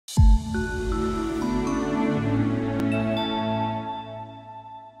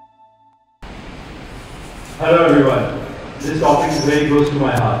Hello everyone. This topic is very close to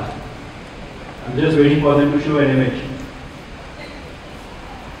my heart. I'm just waiting for them to show an image.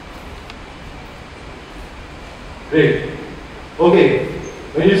 Great. Okay.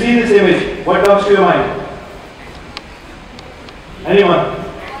 When you see this image, what comes to your mind? Anyone?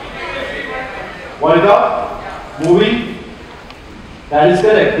 World Cup? Movie? That is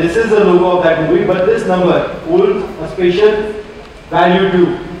correct. This is the logo of that movie, but this number holds a special value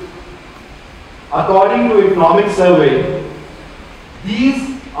too. According to economic survey,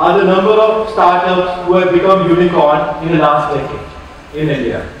 these are the number of startups who have become unicorn in the last decade in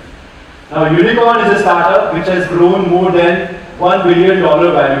India. Now, unicorn is a startup which has grown more than $1 billion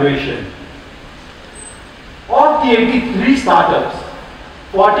valuation. Of the 83 startups,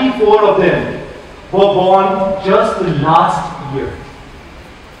 44 of them were born just last year,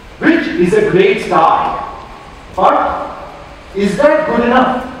 which is a great start. But is that good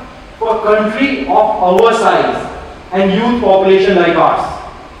enough for a country of our size and youth population like ours?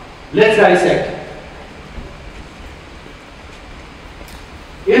 Let's dissect.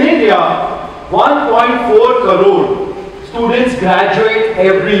 In India, 1.4 crore students graduate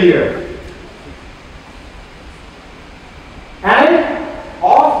every year. And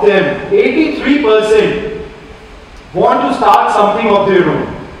of them, 83% want to start something of their own,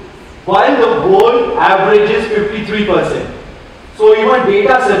 while the world average is 53%. So even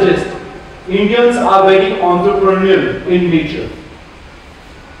data suggests Indians are very entrepreneurial in nature.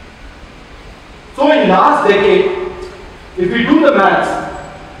 So in last decade, if we do the maths,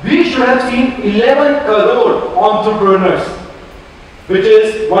 we should have seen 11 crore entrepreneurs, which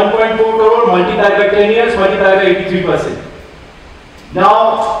is 1.4 crore multiplied by 10 years, multiplied by 83%.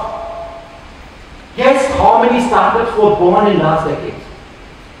 Now, guess how many startups were born in last decade?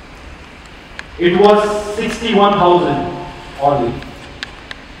 It was 61,000 only.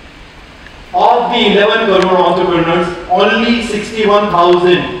 Of the 11 crore entrepreneurs, only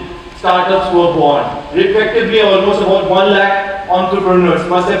 61,000 startups were born. Effectively, almost about 1 lakh entrepreneurs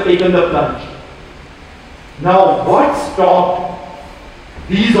must have taken the plunge. Now, what stopped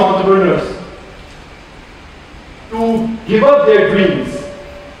these entrepreneurs to give up their dreams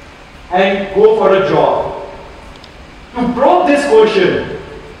and go for a job? To probe this question,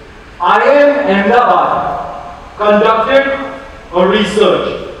 IIM Ahmedabad conducted a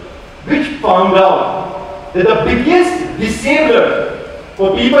research which found out that the biggest disabler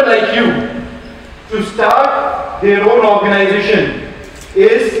for people like you to start their own organization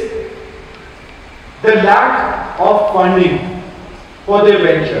is the lack of funding for their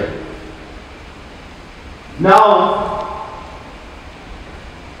venture. Now,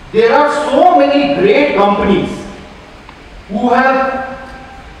 there are so many great companies who have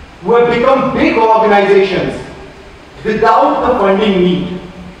become big organizations without the funding need.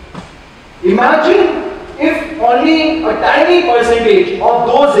 Imagine if only a tiny percentage of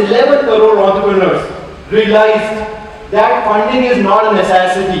those 11 crore entrepreneurs realized that funding is not a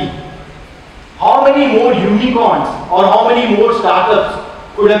necessity. How many more unicorns or how many more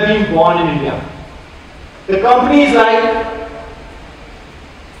startups could have been born in India? The companies like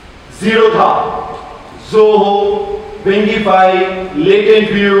Zerodha, Zoho, Wingify, Latent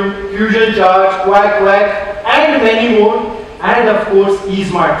View, Fusion Charge, Quack, and many more, and of course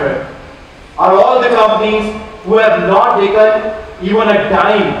eSmarter, are all the companies who have not taken even a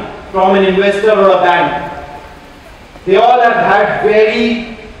dime from an investor or a bank. They all have had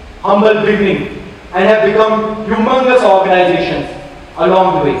very humble beginning and have become humongous organizations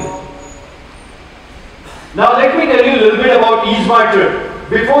along the way. Now let me tell you a little bit about eSmarter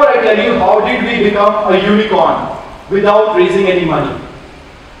before I tell you how did we become a unicorn without raising any money.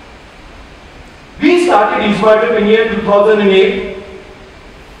 We started eSmarter in year 2008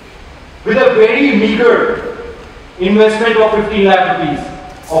 with a very meager investment of 15 lakh rupees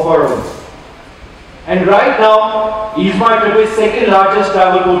of our own. And right now, eSmarter is second largest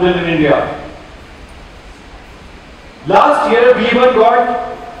travel portal in India. Last year, we even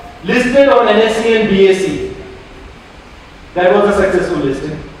got listed on NSE and BSE. That was a successful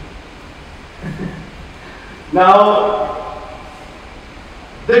listing. Now,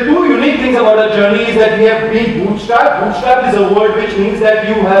 the two unique things about our journey is that we have been bootstrapped. Bootstrap is a word which means that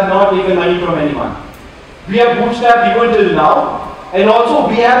you have not taken money from anyone. We have bootstrapped even till now, and also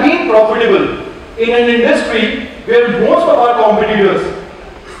we have been profitable in an industry where most of our competitors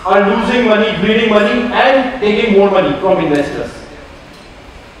are losing money, bleeding money, and taking more money from investors.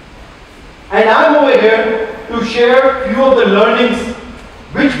 And I'm over here to share a few of the learnings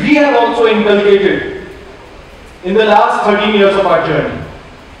which we have also inculcated in the last 13 years of our journey.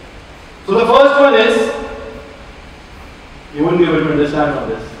 So the first one is, you won't be able to understand all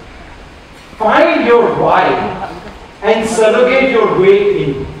this. Find your why and surrogate your way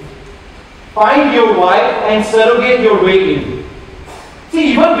in. Find your why and surrogate your way in.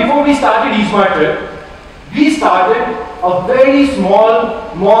 See, even before we started eSmartTrip, we started a very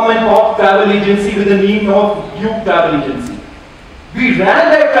small mom and pop travel agency with the name of You Travel Agency. We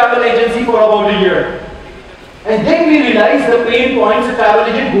ran that travel agency for about a year. And then we realized the pain points a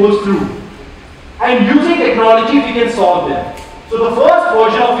travel agent goes through. And using technology, we can solve them. So the first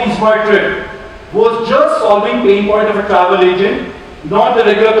version of eSmartTrip was just solving pain point of a travel agent, not the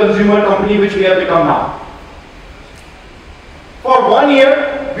regular consumer company which we have become now. For 1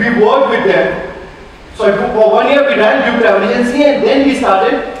 year, we worked with them. So for 1 year, we ran You Travel Agency and then we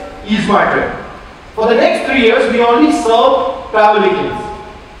started eSmartTrip. For the next 3 years, we only served travel agents.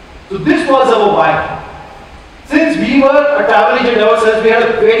 So this was our why. Since we were a travel agent ourselves, we had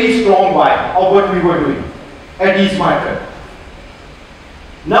a very strong why of what we were doing at eSmartTrip.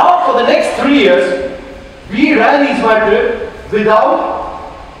 Now, for the next 3 years, we ran eSmartTrip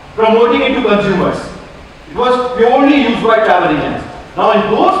without promoting it to consumers. It was purely used by travel agents. Now,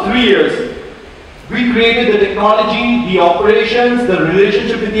 in those 3 years, we created the technology, the operations, the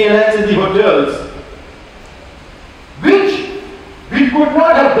relationship with the airlines and the hotels, which we could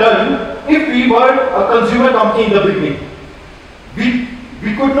not have done if we were a consumer company in the beginning.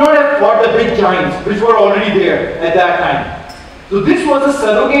 We could not have fought the big giants which were already there at that time. So this was a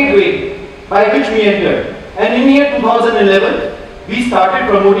surrogate way by which we entered. And in year 2011, we started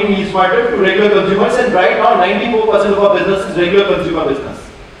promoting eSmartTrip to regular consumers, and right now 94% of our business is regular consumer business.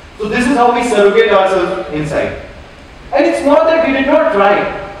 So this is how we surrogate ourselves inside. And it's not that we did not try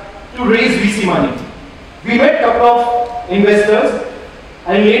to raise VC money. We met a couple of investors,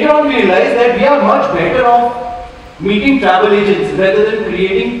 and later on we realized that we are much better off meeting travel agents rather than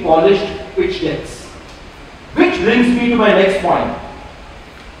creating polished pitch decks. Which brings me to my next point.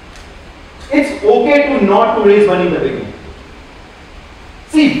 It's okay to not to raise money in the beginning.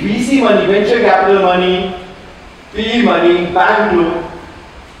 See, VC money, venture capital money, PE money, bank loan,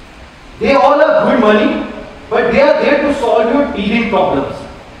 they all are good money, but they are there to solve your teething problems.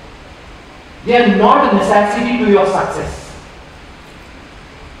 They are not a necessity to your success.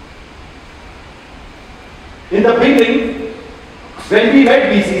 In the beginning, when we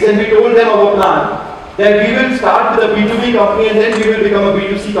met VCs and we told them our plan, that we will start with a B2B company and then we will become a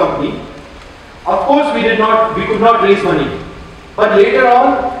B2C company. Of course, we could not raise money. But later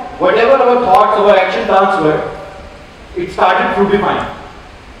on, whatever our thoughts, our action plans were, it started fructifying.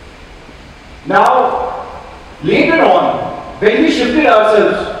 Now, later on, when we shifted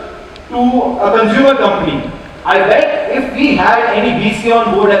ourselves to a consumer company, I bet if we had any VC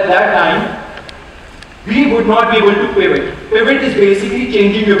on board at that time, we would not be able to pivot. Pivot is basically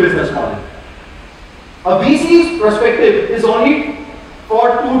changing your business model. A VC's perspective is only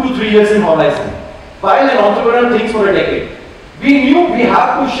for 2 to 3 years in horizon, while an entrepreneur thinks for a decade. We knew we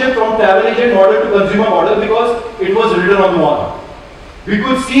have to shift from travel agent model to consumer model because it was written on the wall. We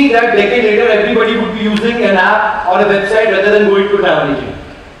could see that decade later everybody would be using an app or a website rather than going to a travel agent.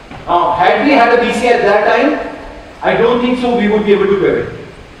 Now, had we had a VC at that time, I don't think so we would be able to pivot.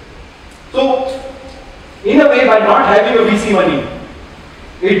 So, in a way, by not having a VC money,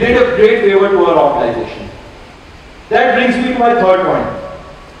 it did a great favor to our organization. That brings me to my third point.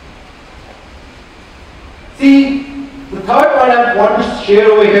 See, the third point I want to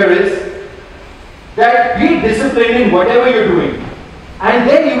share over here is that be disciplined in whatever you're doing, and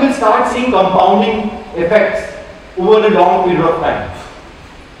then you will start seeing compounding effects over a long period of time.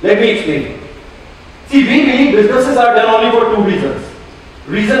 Let me explain. See, we believe businesses are done only for 2 reasons.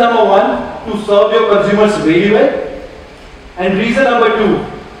 Reason number 1, to serve your consumers very well. And reason number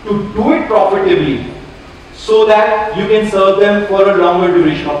 2, to do it profitably so that you can serve them for a longer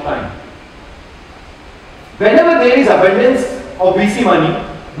duration of time. Whenever there is abundance of VC money,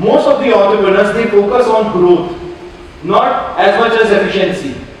 most of the entrepreneurs, they focus on growth, not as much as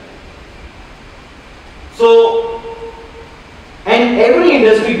efficiency. So, and every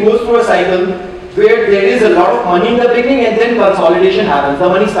industry goes through a cycle where there is a lot of money in the beginning and then consolidation happens. The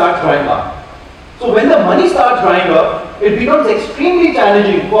money starts drying up. So when the money starts drying up, it becomes extremely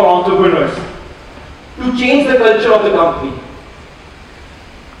challenging for entrepreneurs to change the culture of the company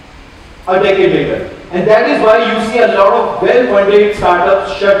a decade later. And that is why you see a lot of well-funded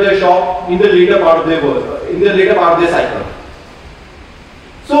startups shut their shop in the later part of their work, in the later part of their cycle.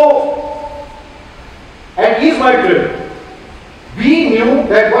 So, at eSmartTrip, we knew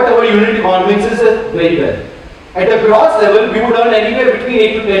that what our unit economics is very well. At a gross level, we would earn anywhere between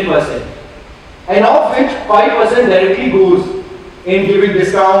 8 to 10%, and of which 5% directly goes in giving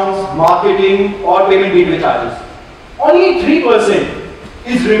discounts, marketing, or payment gateway charges. Only 3%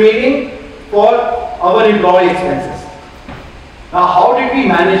 is remaining for our employee expenses. Now, how did we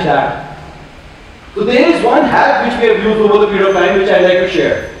manage that? So there is one hack which we have used over the period of time which I like to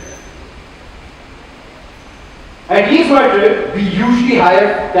share. At EaseMyTrip, we usually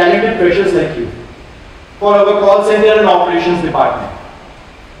hire talented freshers like you for our call center and operations department.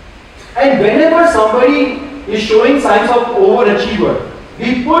 And whenever somebody is showing signs of overachiever,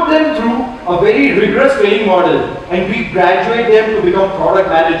 we put them through a very rigorous training model and we graduate them to become product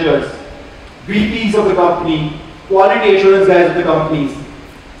managers, VPs of the company, quality assurance guys of the companies,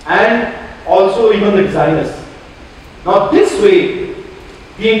 and also even the designers. Now this way,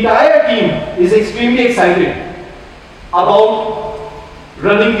 the entire team is extremely excited about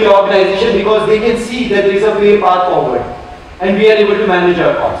running the organization because they can see that there is a clear path forward and we are able to manage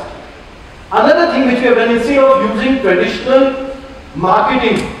our cost. Another thing which we have done, instead of using traditional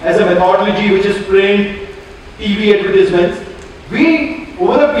marketing as a methodology which is print, TV advertisements, we,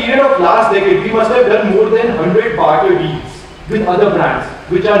 over the period of last decade, we must have done more than 100 barter deals with other brands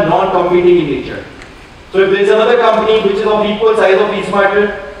which are non-competing in nature. So if there is another company which is of equal size of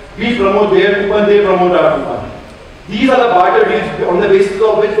EaseMyTrip, we promote their coupon, they promote our coupon. These are the barter deals on the basis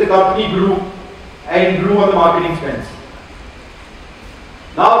of which the company grew and grew on the marketing spends.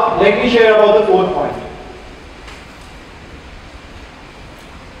 Now let me share about the fourth point.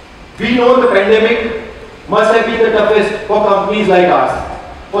 We know the pandemic must have been the toughest for companies like ours,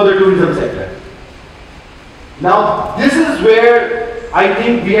 for the tourism sector. Now this is where I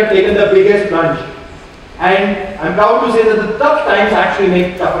think we have taken the biggest plunge, and I'm proud to say that the tough times actually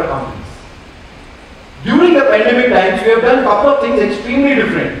make tougher companies. During the pandemic times, we have done a couple of things extremely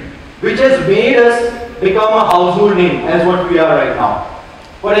different, which has made us become a household name as what we are right now.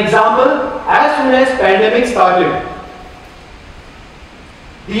 For example, as soon as pandemic started,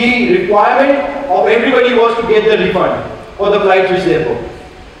 the requirement of everybody was to get the refund for the flights which they booked.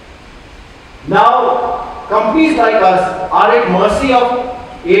 Now, companies like us are at mercy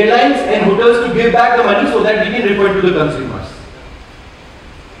of airlines and hotels to give back the money so that we can refund to the consumers.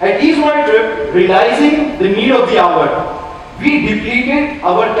 At EaseMyTrip, realizing the need of the hour, we depleted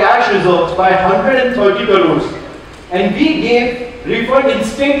our cash reserves by 130 crores and we gave refund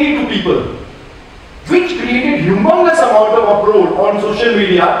instantly to people, which created humongous amount of uproar on social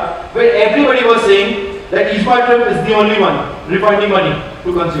media where everybody was saying that EaseMyTrip is the only one refunding money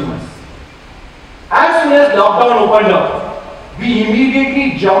to consumers. As soon as lockdown opened up, we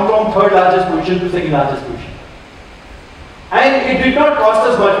immediately jumped from third largest position to second largest position. And it did not cost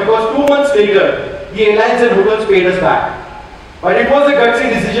us much because 2 months later, the airlines and hotels paid us back. But it was a gutsy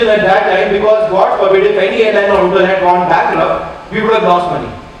decision at that time because God forbid if any airline or hotel had gone bankrupt, we would have lost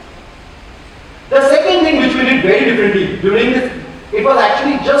money. The second thing which we did very differently during this, it was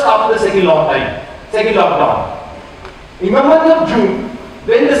actually just after the second lockdown. In the month of June,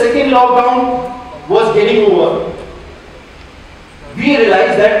 when the second lockdown was getting over, we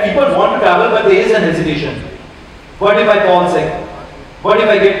realized that people want to travel but there is an hesitation. What if I fall sick? What if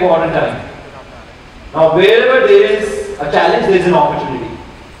I get quarantined? Now wherever there is a challenge, there is an opportunity.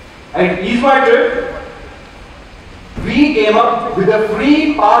 At EaseMyTrip, we came up with a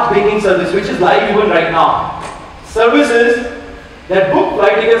free path booking service which is live even right now. Services that book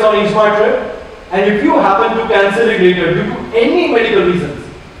flight tickets on EaseMyTrip, and if you happen to cancel it later due to any medical reasons,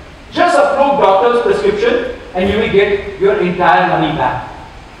 just approve doctor's prescription and you will get your entire money back,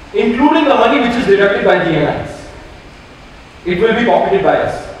 including the money which is deducted by the airlines. It will be pocketed by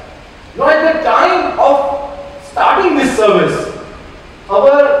us. Now at the time of starting this service,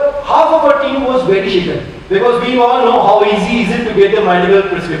 half of our team was very shaken because we all know how easy is it to get the medical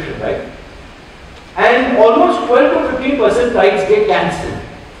prescription, right? And almost 12 to 15% flights get cancelled.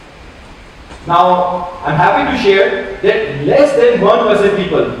 Now I'm happy to share that less than 1%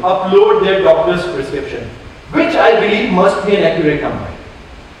 people upload their doctor's prescription, which I believe must be an accurate number.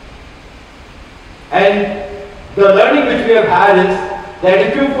 And the learning which we have had is that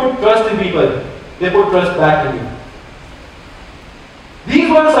if you put trust in people, they put trust back in you. These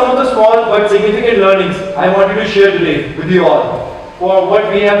were some of the small but significant learnings I wanted to share today with you all for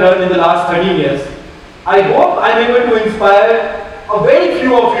what we have done in the last 13 years. I hope I am able to inspire a very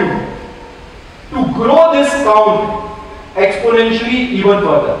few of you to grow this count exponentially even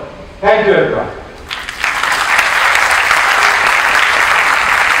further. Thank you everyone.